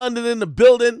London in the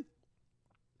building.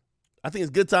 I think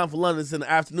it's a good time for London. It's in the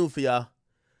afternoon for y'all.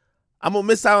 I'm going to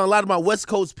miss out on a lot of my West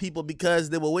Coast people because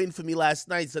they were waiting for me last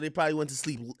night, so they probably went to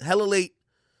sleep hella late,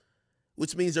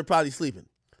 which means they're probably sleeping.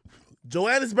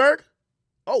 Johannesburg?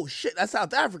 Oh, shit, that's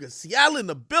South Africa. Seattle in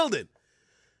the building.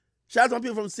 Shout out to my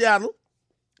people from Seattle,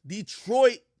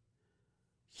 Detroit,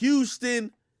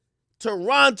 Houston,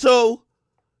 Toronto,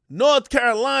 North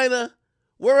Carolina.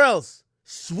 Where else?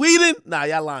 Sweden? Nah,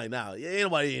 y'all lying now. Ain't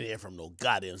nobody in here from no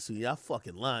goddamn Sweden. Y'all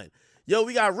fucking lying. Yo,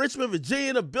 we got Richmond, Virginia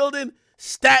in the building,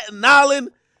 Staten Island,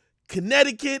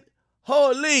 Connecticut,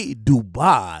 holy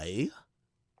Dubai.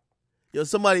 Yo,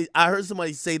 I heard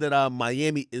somebody say that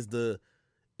Miami is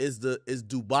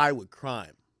Dubai with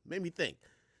crime. Made me think.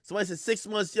 Somebody said 6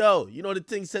 months. Yo, you know the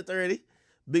thing set already.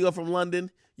 Big up from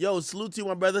London. Yo, salute to you,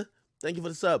 my brother. Thank you for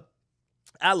the sub.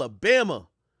 Alabama.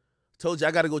 Told you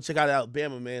I got to go check out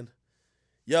Alabama, man.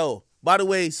 Yo, by the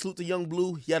way, salute to Young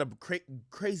Blue. He had a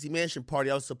crazy mansion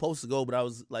party. I was supposed to go, but I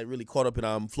was like really caught up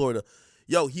in Florida.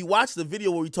 Yo, he watched the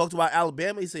video where we talked about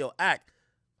Alabama. He said, yo, Ack,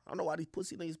 I don't know why these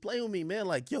pussy niggas playing with me, man.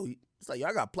 Like, yo, it's like, yo,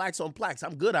 I got plaques on plaques.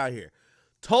 I'm good out here.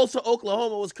 Tulsa,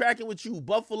 Oklahoma was cracking with you.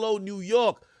 Buffalo, New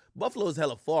York. Buffalo's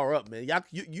hella far up, man.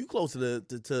 You close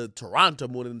to Toronto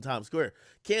more than Times Square.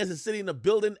 Kansas City in the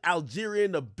building. Algeria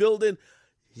in the building.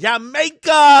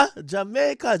 Jamaica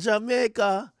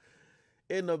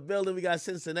in the building. We got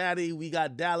Cincinnati, we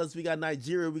got Dallas, we got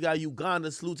Nigeria, we got Uganda.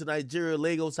 Salute to Nigeria.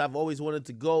 Lagos, I've always wanted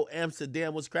to go.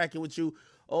 Amsterdam was cracking with you.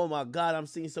 Oh my God, I'm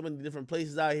seeing so many different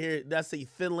places out here. That's say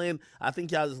Finland. I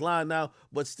think y'all just lying now,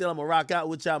 but still I'm gonna rock out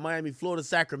with y'all. Miami, Florida,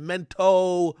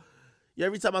 Sacramento. Yeah,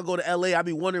 every time I go to LA, I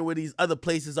be wondering where these other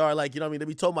places are. Like, you know what I mean? They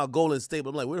be talking about Golden State, but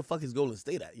I'm like, where the fuck is Golden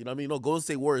State at? You know what I mean? No, Golden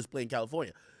State Warriors play in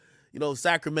California. You know,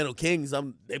 Sacramento Kings,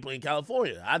 they play in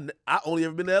California. I only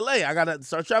ever been to LA. I got to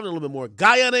start traveling a little bit more.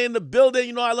 Guyana in the building.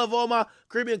 You know, I love all my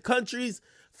Caribbean countries.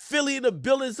 Philly in the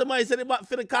building. Somebody said they might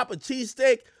fit a cop a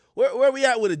cheesesteak. Where we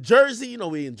at with a Jersey? You know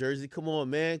we in Jersey. Come on,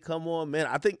 man.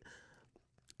 I think,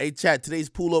 hey, chat, today's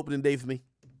pool opening day for me.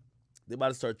 They about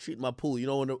to start treating my pool. You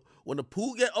know, when the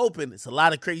pool get open, it's a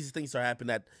lot of crazy things start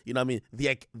happening at, you know what I mean,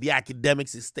 the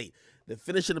academics estate. They're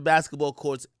finishing the basketball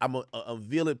courts. I'm going to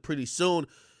unveil it pretty soon.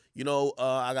 You know,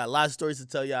 I got a lot of stories to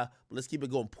tell y'all, but let's keep it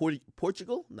going.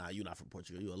 Portugal? Nah, you're not from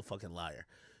Portugal. You're a fucking liar.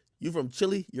 You from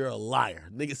Chile? You're a liar.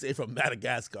 Niggas say from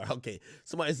Madagascar. Okay.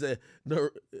 Somebody said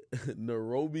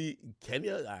Nairobi,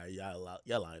 Kenya? All right,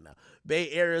 y'all lying now. Bay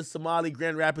Area, Somali,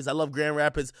 Grand Rapids. I love Grand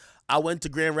Rapids. I went to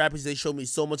Grand Rapids. They showed me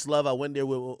so much love. I went there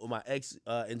with my ex,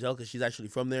 Angelica. She's actually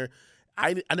from there.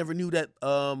 I never knew that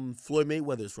Floyd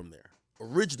Mayweather's from there.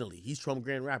 Originally, he's from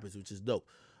Grand Rapids, which is dope.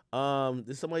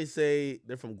 Did somebody say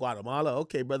they're from Guatemala?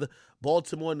 Okay, brother.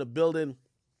 Baltimore in the building.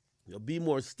 Yo, be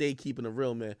more stay keeping it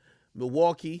real, man.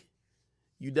 Milwaukee,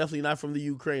 you definitely not from the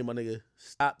Ukraine, my nigga.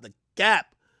 Stop the cap.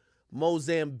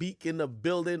 Mozambique in the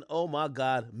building. Oh, my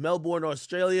God. Melbourne,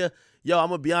 Australia. Yo, I'm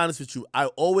going to be honest with you. I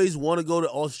always want to go to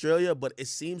Australia, but it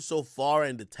seems so far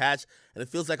and detached, and it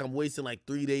feels like I'm wasting like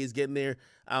 3 days getting there.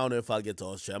 I don't know if I'll get to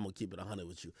Australia. I'm going to keep it 100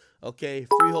 with you. Okay,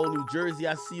 Freehold, New Jersey.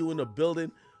 I see you in the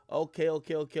building. Okay.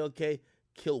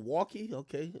 Milwaukee,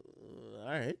 okay.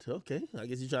 All right, okay. I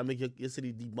guess you're trying to make your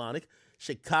city demonic.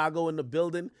 Chicago in the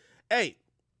building. Hey,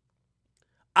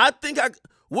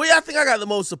 where y'all think I got the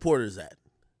most supporters at?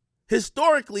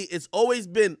 Historically, it's always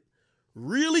been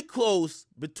really close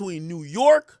between New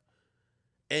York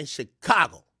and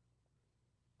Chicago.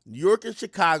 New York and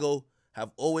Chicago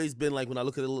have always been, like, when I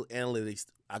look at the little analytics,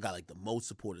 I got like the most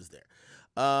supporters there.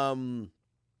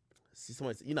 See,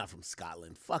 somebody say, you're not from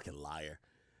Scotland. Fucking liar.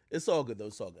 It's all good, though.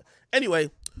 It's all good.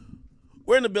 Anyway,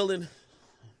 we're in the building.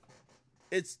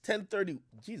 It's 10:30.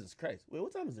 Jesus Christ. Wait,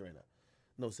 what time is it right now?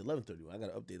 No, it's 11:31. I got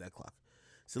to update that clock.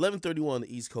 It's 11:31 on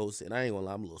the East Coast, and I ain't going to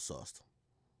lie, I'm a little sauced.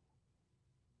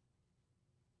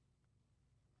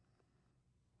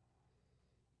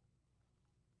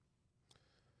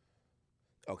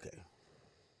 Okay.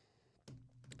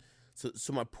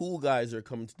 So my pool guys are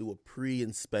coming to do a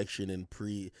pre-inspection and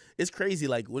It's crazy.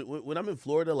 Like when I'm in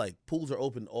Florida, like pools are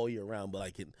open all year round, but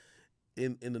like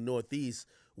in the Northeast,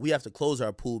 we have to close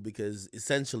our pool because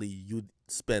essentially you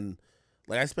spend,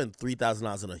 like I spend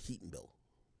 $3,000 on a heating bill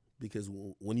because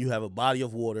when you have a body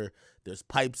of water, there's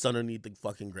pipes underneath the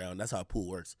fucking ground. That's how a pool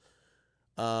works.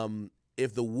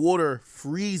 If the water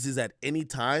freezes at any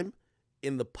time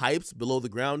in the pipes below the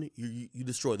ground, you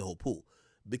destroy the whole pool.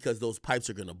 Because those pipes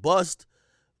are going to bust,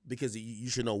 because you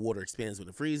should know water expands when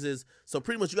it freezes. So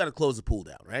pretty much you got to close the pool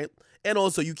down, right? And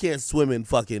also you can't swim in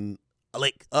fucking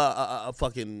lake,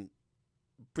 fucking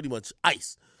pretty much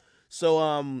ice. So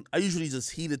I usually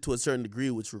just heat it to a certain degree,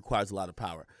 which requires a lot of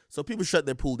power. So people shut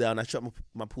their pool down. I shut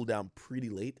my pool down pretty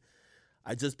late.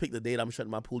 I just picked the date I'm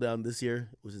shutting my pool down this year,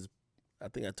 which is, I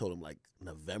think I told him like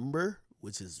November,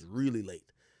 which is really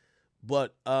late.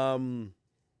 But oh,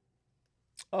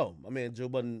 my man Joe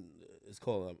Budden is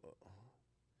calling.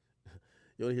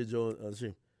 You want to hear Joe on the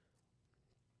stream?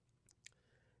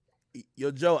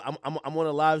 Yo, Joe, I'm on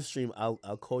a live stream. I'll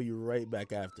call you right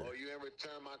back after. Oh, you ain't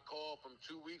returned my call from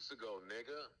 2 weeks ago,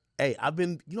 nigga. Hey, I've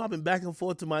been back and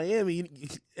forth to Miami.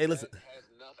 Hey, listen. That has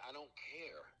nothing. I don't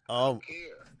care. I don't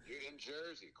care. You're in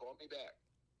Jersey. Call me back.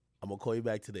 I'm gonna call you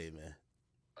back today, man.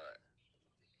 All right.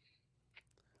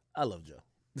 I love Joe.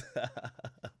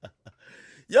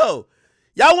 Yo,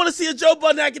 y'all want to see a Joe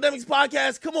Budden Academics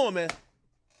podcast? Come on, man.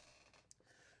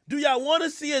 Do y'all want to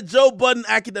see a Joe Budden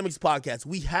Academics podcast?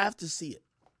 We have to see it.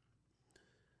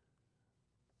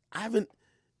 I haven't.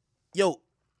 Yo,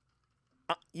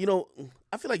 I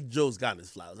feel like Joe's gotten his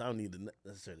flowers. I don't need to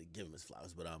necessarily give him his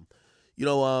flowers, but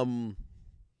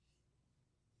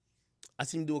I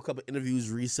seen him do a couple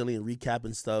interviews recently and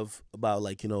recapping stuff about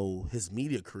like his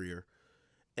media career,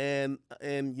 and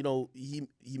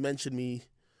he mentioned me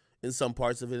in some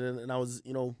parts of it, and I was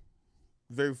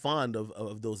very fond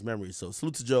of those memories. So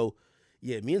salute to Joe.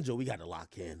 Yeah, me and Joe, we got to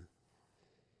lock in.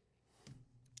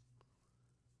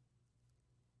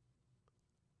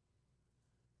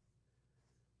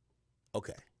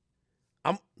 Okay.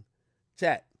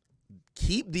 Chat.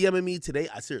 Keep DMing me today.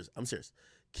 I'm serious.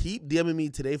 Keep DMing me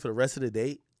today for the rest of the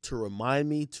day to remind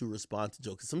me to respond to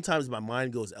Joe. Because sometimes my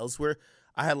mind goes elsewhere.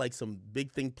 I had like some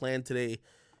big thing planned today,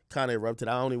 kind of erupted.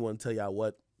 I don't even want to tell y'all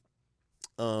what.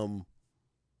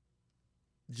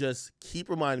 Just keep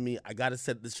reminding me, I got to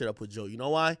set this shit up with Joe. You know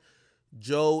why?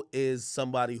 Joe is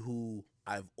somebody who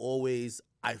I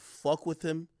fuck with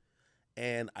him,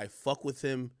 and I fuck with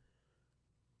him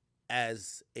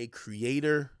as a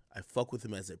creator. I fuck with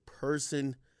him as a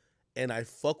person, and I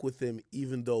fuck with him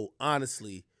even though,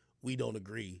 honestly, we don't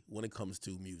agree when it comes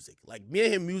to music. Like, me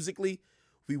and him musically,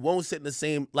 we won't sit in the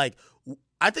same, like,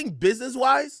 I think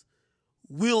business-wise,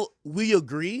 we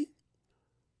agree,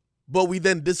 but we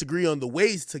then disagree on the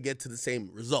ways to get to the same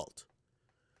result.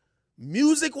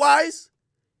 Music-wise,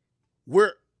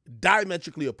 we're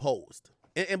diametrically opposed.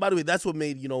 And by the way, that's what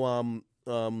made,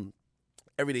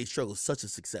 Everyday Struggle such a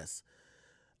success.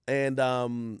 And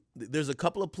there's a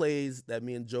couple of plays that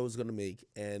me and Joe is going to make.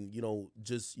 And,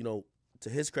 to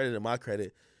his credit and my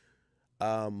credit,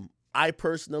 I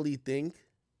personally think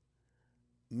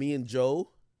me and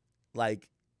Joe, like,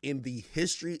 in the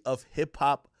history of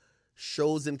hip-hop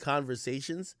shows and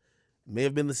conversations, may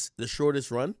have been the shortest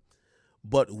run,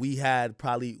 but we had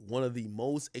probably one of the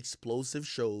most explosive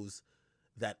shows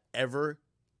that ever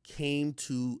came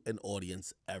to an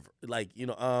audience ever. Like,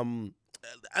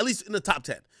 at least in the top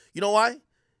 10. You know why?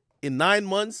 In 9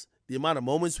 months, the amount of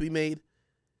moments we made,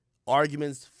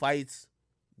 arguments, fights,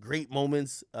 great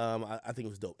moments, I think it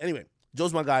was dope. Anyway,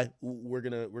 Joe's my guy. We're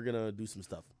gonna do some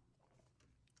stuff.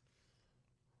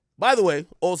 By the way,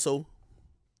 also,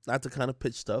 not to kind of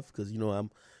pitch stuff, because, I'm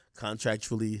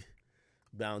contractually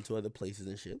bound to other places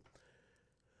and shit.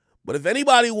 But if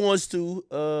anybody wants to,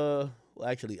 well,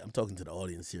 actually, I'm talking to the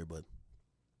audience here, but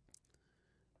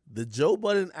the Joe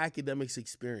Budden Academics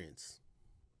experience,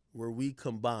 where we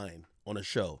combine on a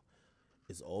show,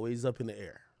 is always up in the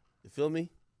air. You feel me?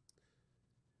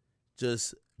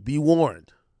 Just be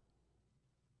warned.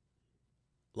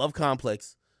 Love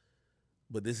Complex,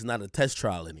 but this is not a test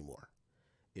trial anymore.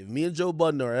 If me and Joe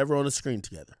Budden are ever on the screen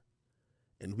together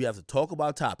and we have to talk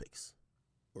about topics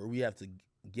or we have to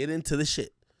get into the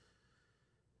shit,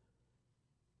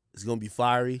 it's going to be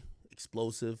fiery,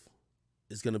 explosive.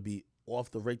 It's going to be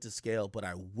off the Richter scale, but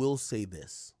I will say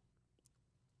this.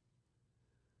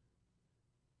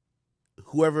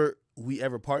 Whoever we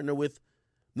ever partner with,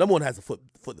 number one, has to foot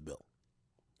the bill.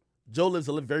 Joe lives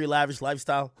a very lavish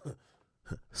lifestyle.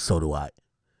 So do I.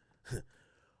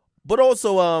 But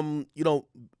also,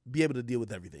 be able to deal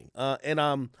with everything. And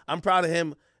I'm proud of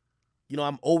him.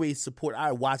 I'm always support.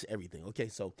 I watch everything. Okay,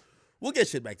 so we'll get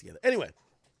shit back together. Anyway,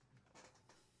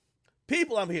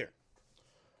 people, I'm here.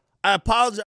 I apologize.